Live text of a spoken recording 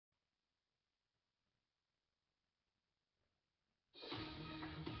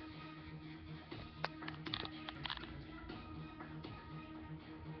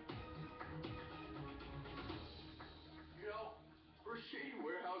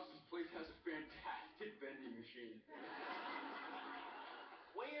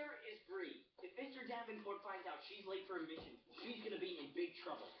Davenport finds out she's late for a mission, she's gonna be in big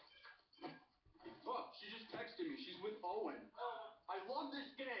trouble. Oh, she just texted me. She's with Owen. I love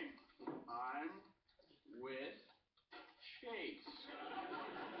this game. I'm with Chase.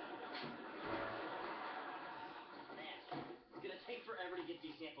 Man, it's gonna take forever to get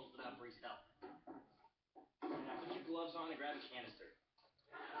these samples without Bree's help. Now put your gloves on and grab a canister.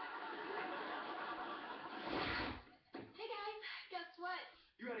 Hey guys, guess what?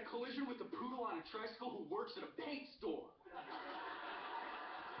 You had a collision with the poodle on a tricycle who works at a paint store.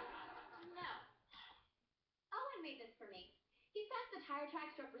 No. Owen made this for me. He says the tire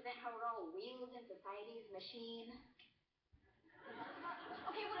tracks represent how we're all wheels in society's machine.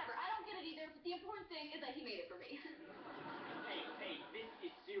 Okay, whatever. I don't get it either, but the important thing is that he made it for me. Hey, this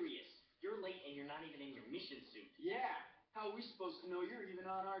is serious. You're late and you're not even in your mission suit. Yeah. How are we supposed to know you're even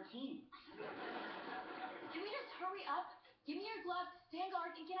on our team? Can we just hurry up? Give me your gloves, stand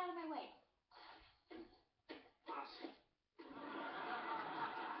guard, and get out of my way. Awesome.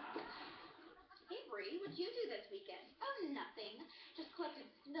 Hey, Bree, what'd you do this weekend? Oh, nothing. Just collected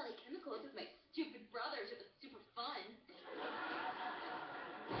smelly chemicals with my stupid brothers. It was super fun.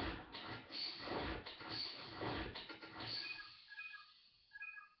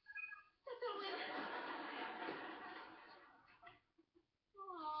 That's Owen.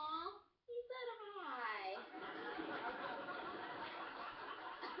 Aww, he said hi.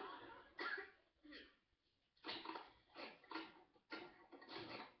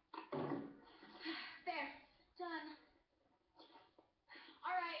 There, done.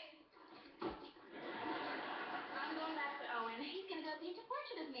 All right. I'm going back to Owen. He's gonna go paint a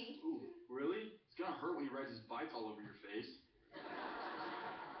portrait of me. Ooh, really? It's gonna hurt when he rides his bike all over your face.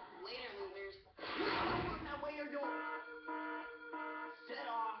 Later, losers. Now wait or you'll set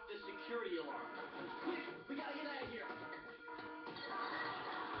off the security alarm. Quick, we gotta get out of here.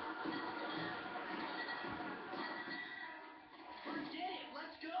 Forget it,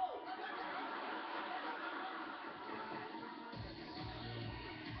 let's go.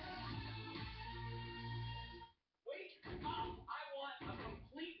 Wait up! I want a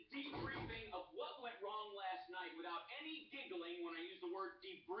complete debriefing of what went wrong last night without any giggling when I use the word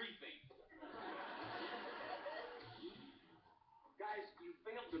debriefing. Guys, you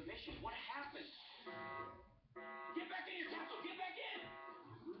failed the mission. What happened? Get back in your capsule! Get back in!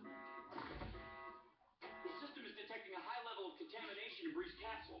 The system is detecting a high level of contamination in Bree's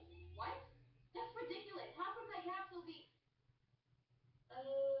capsule. What? That's ridiculous. How could my capsule be...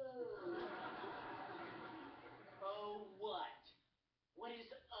 Oh. Oh, what? What is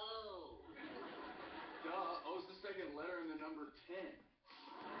O? Duh, O's the second letter in the number 10.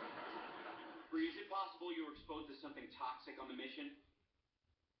 Bree, is it possible you were exposed to something toxic on the mission?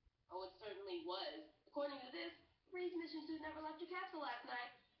 Oh, it certainly was. According to this, Bree's mission suit never left your capsule last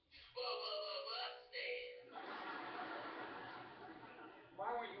night.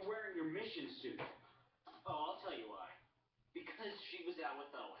 Why weren't you wearing your mission suit? Oh, I'll tell you why. Because she was out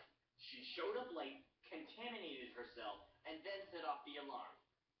with Owen. She showed up late, contaminated herself, and then set off the alarm.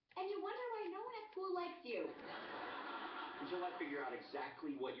 And you wonder why no one at school likes you. Until I figure out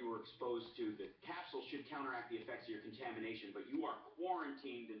exactly what you were exposed to, the capsule should counteract the effects of your contamination, but you are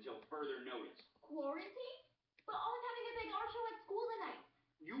quarantined until further notice. Quarantine? But Owen's having a big art show at school tonight.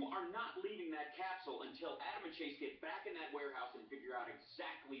 You are not leaving that capsule until Adam and Chase get back in that warehouse and figure out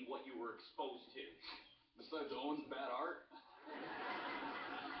exactly what you were exposed to. Besides Owen's bad art.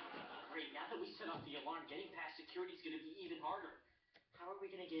 Great, now that we set off the alarm, getting past security is going to be even harder. How are we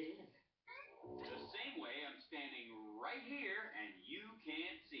going to get in? The same way I'm standing right here and you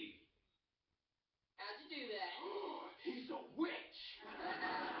can't see me. How'd you do that? He's a witch!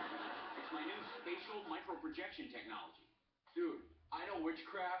 It's my new spatial microprojection technology. Dude, I know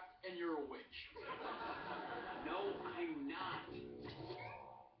witchcraft and you're a witch. No, I'm not.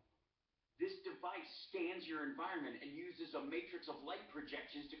 This device scans your environment and uses a matrix of light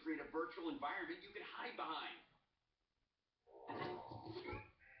projections to create a virtual environment you can hide behind.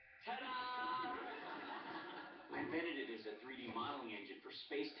 Ta-da! I invented it as a 3D modeling engine for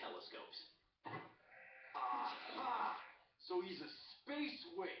space telescopes. Aha! So he's a space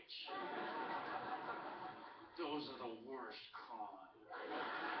witch. Those are the worst kind.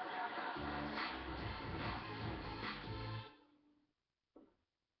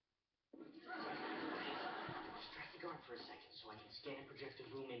 Distract the guard for a second so I can scan and project a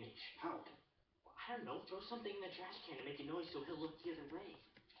room image. How? Well, I don't know. Throw something in the trash can to make a noise so he'll look the other way.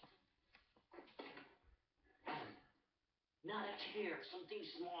 Not a chair, something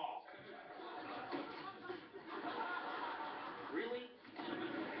small. Really?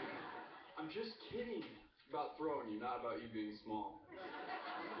 I'm just kidding. About throwing you, not about you being small.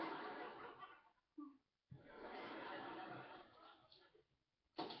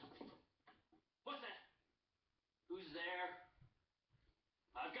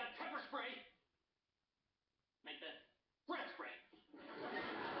 I've got pepper spray. Make the breath spray.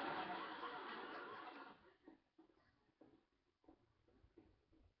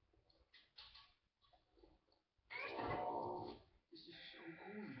 This is so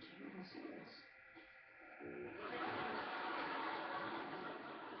cool. You can't even see this.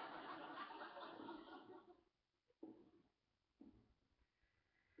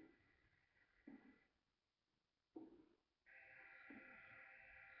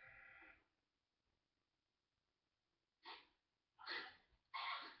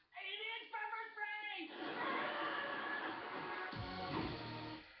 It is pepper spray!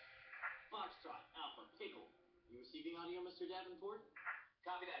 Foxtrot, Alpha, Pickle. You receiving audio, Mr. Davenport?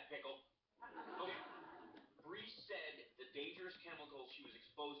 Copy that, Pickle. Okay. Bree said the dangerous chemical she was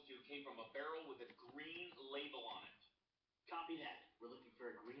exposed to came from a barrel with a green label on it. Copy that. We're looking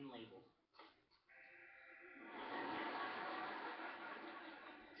for a green label.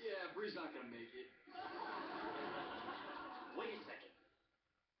 Yeah, Bree's not gonna make it. Wait a second.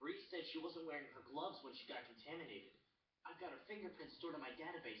 Bree said she wasn't wearing her gloves when she got contaminated. I've got her fingerprints stored in my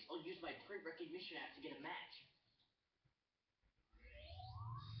database. I'll use my print recognition app to get a match.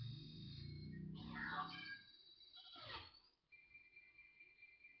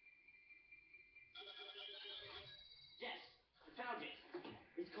 Yes, I found it.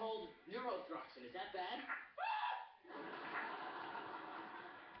 It's called neurothroxin. Is that bad?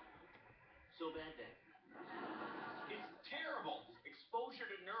 So bad then. It's terrible. Exposure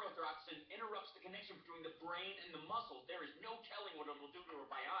to neurothroxin interrupts the connection between the brain and the muscles. There is no telling what it will do to her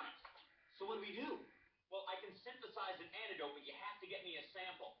bionics. So what do we do? Well, I can synthesize an antidote, but you have to get me a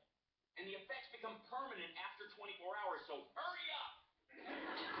sample. And the effects become permanent after 24 hours, so hurry up!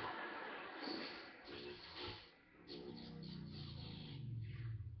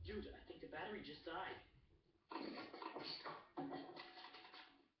 Dude, I think the battery just died.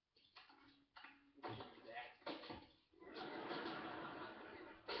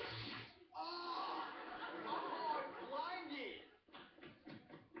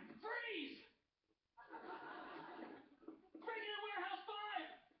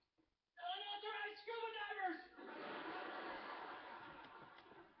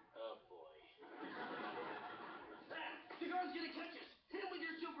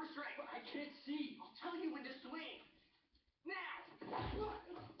 I can't see. I'll tell you when to swing. Now!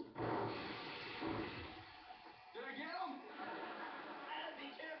 Did I get him? Be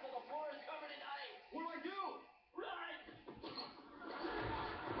careful, the floor is covered in ice. What do I do? Run!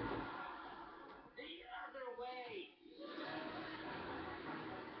 The other way.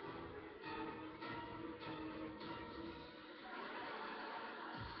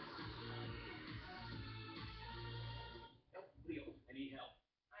 Leo, I need help.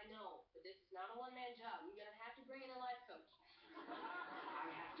 I know, but this is not a one-man job. You're gonna have to bring in a life coach. I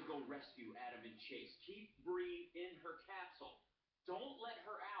have to go rescue Adam and Chase. Keep Bree in her capsule. Don't let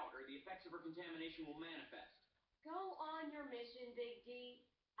her out, or the effects of her contamination will manifest. Go on your mission, Big D.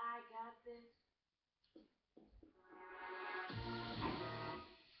 I got this.